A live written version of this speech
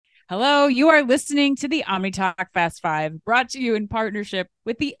Hello, you are listening to the OmniTalk Fast Five, brought to you in partnership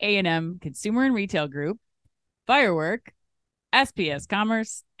with the A&M Consumer and Retail Group, Firework, SPS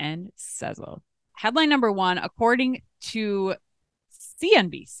Commerce, and Sezzle. Headline number one, according to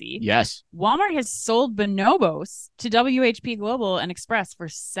CNBC, Yes. Walmart has sold Bonobos to WHP Global and Express for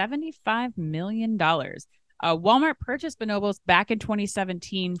 $75 million. Walmart purchased Bonobos back in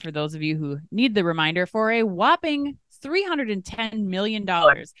 2017, for those of you who need the reminder, for a whopping $310 million,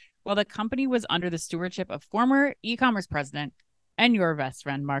 while the company was under the stewardship of former e-commerce president and your best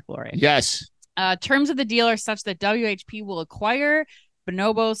friend, Mark Lorre. Yes. Terms of the deal are such that WHP will acquire the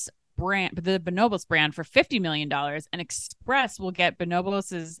Bonobos brand for $50 million, and Express will get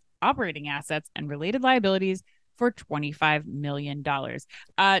Bonobos' operating assets and related liabilities for $25 million.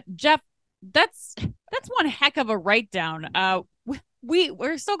 Jeff, that's one heck of a write down.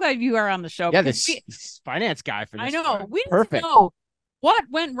 We're so glad you are on the show. Yeah, this finance guy for this. I know. We Perfect. know what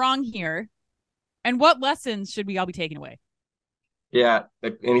went wrong here and what lessons should we all be taking away. Yeah,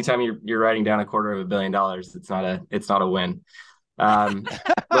 anytime you're writing down $250 million, it's not a win.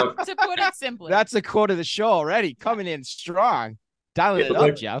 Look, to put it simply, that's the quote of the show already, coming in strong. Dialing it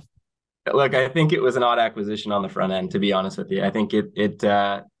up, Jeff. Look, I think it was an odd acquisition on the front end, to be honest with you. I think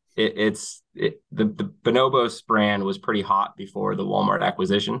the Bonobos brand was pretty hot before the Walmart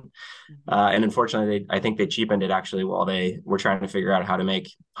acquisition. And unfortunately, I think they cheapened it actually while they were trying to figure out how to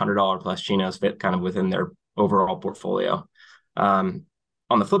make $100 plus chinos fit kind of within their overall portfolio. On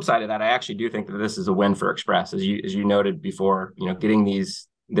the flip side of that, I actually do think that this is a win for Express, as you noted before. Getting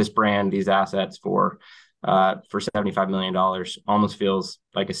this brand, these assets for $75 million almost feels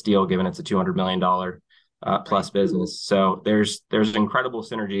like a steal, given it's a $200 million plus business. So there's incredible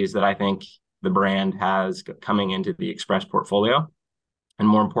synergies that I think the brand has coming into the Express portfolio, and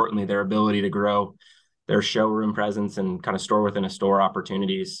more importantly, their ability to grow their showroom presence and kind of store within a store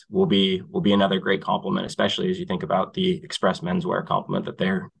opportunities will be another great complement, especially as you think about the Express menswear complement that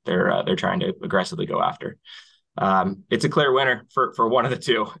they're trying to aggressively go after. It's a clear winner for one of the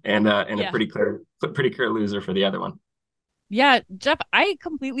two, and a pretty clear loser for the other one. Yeah, Jeff, I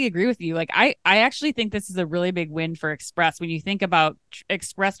completely agree with you. Like, I actually think this is a really big win for Express. When you think about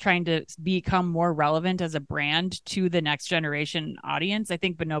Express trying to become more relevant as a brand to the next generation audience, I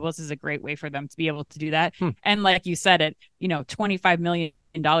think Bonobos is a great way for them to be able to do that. And like you said, $25 million,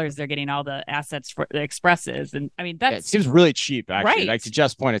 they're getting all the assets for the Expresses. And I mean, it seems really cheap, actually. Right. Like, to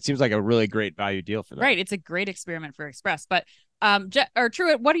Jeff's point, it seems like a really great value deal for them. Right. It's a great experiment for Express. But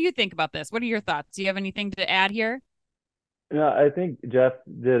Truett, what do you think about this? What are your thoughts? Do you have anything to add here? No, I think Jeff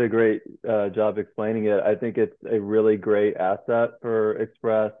did a great job explaining it. I think it's a really great asset for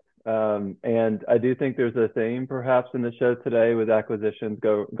Express. And I do think there's a theme perhaps in the show today with acquisitions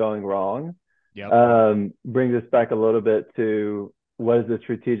going wrong. Yep. Brings us back a little bit to what is the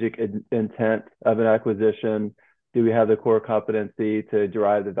strategic intent of an acquisition? Do we have the core competency to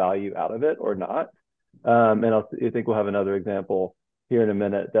derive the value out of it or not? And I think we'll have another example here in a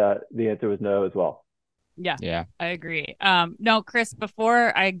minute that the answer was no as well. Yeah, I agree. No, Chris,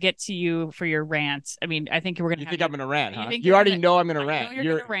 before I get to you for your rant, I mean, I think we're going to... You think I'm going to rant, huh? You already know I'm going to rant. You're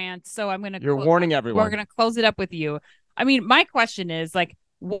going to rant, so I'm going to... You're warning everyone. We're going to close it up with you. I mean, my question is, like,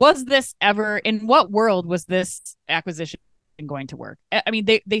 was this ever... In what world was this acquisition going to work? I mean,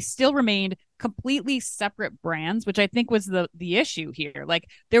 they still remained completely separate brands, which I think was the issue here. Like,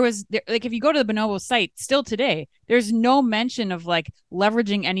 if you go to the Bonobos site still today, there's no mention of like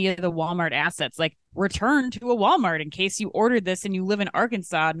leveraging any of the Walmart assets, like return to a Walmart in case you ordered this and you live in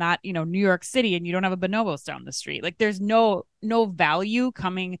Arkansas, not New York City, and you don't have a Bonobos down the street. Like, there's no value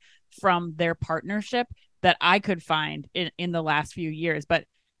coming from their partnership that I could find in the last few years. But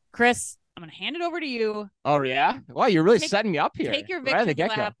Chris, I'm gonna hand it over to you. Oh yeah, wow, you're really setting me up here. Take your victory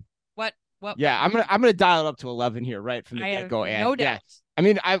lap. What? Yeah, I'm gonna dial it up to 11 here, right from the get go. No doubt. Yeah, I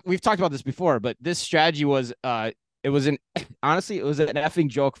mean, we've talked about this before, but this strategy was honestly it was an effing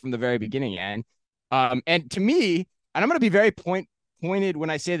joke from the very beginning, and to me, and I'm gonna be very pointed when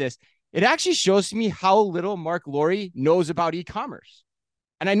I say this, it actually shows to me how little Mark Lorre knows about e-commerce,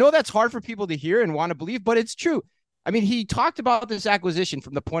 and I know that's hard for people to hear and want to believe, but it's true. I mean, he talked about this acquisition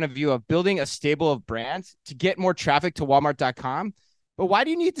from the point of view of building a stable of brands to get more traffic to Walmart.com. But why do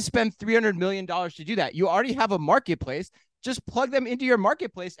you need to spend $300 million to do that? You already have a marketplace. Just plug them into your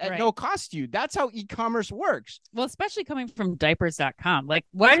marketplace at no cost to you. That's how e-commerce works. Well, especially coming from diapers.com. Like,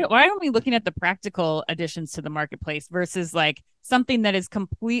 why aren't we looking at the practical additions to the marketplace versus like something that is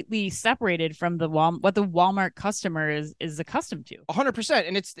completely separated from what the Walmart customer is accustomed to? 100%.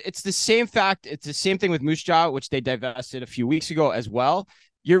 And it's the same fact. It's the same thing with Moose Jaw, which they divested a few weeks ago as well.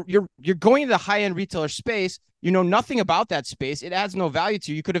 You're going into the high-end retailer space, you know nothing about that space. It adds no value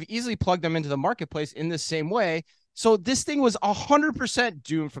to you. You could have easily plugged them into the marketplace in the same way. So this thing was 100%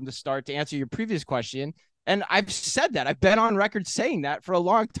 doomed from the start, to answer your previous question. And I've said that. I've been on record saying that for a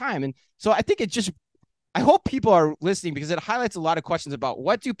long time. And so I think I hope people are listening, because it highlights a lot of questions about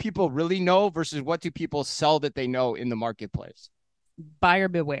what do people really know versus what do people sell that they know in the marketplace. Buyer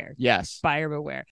beware. Yes. Buyer beware.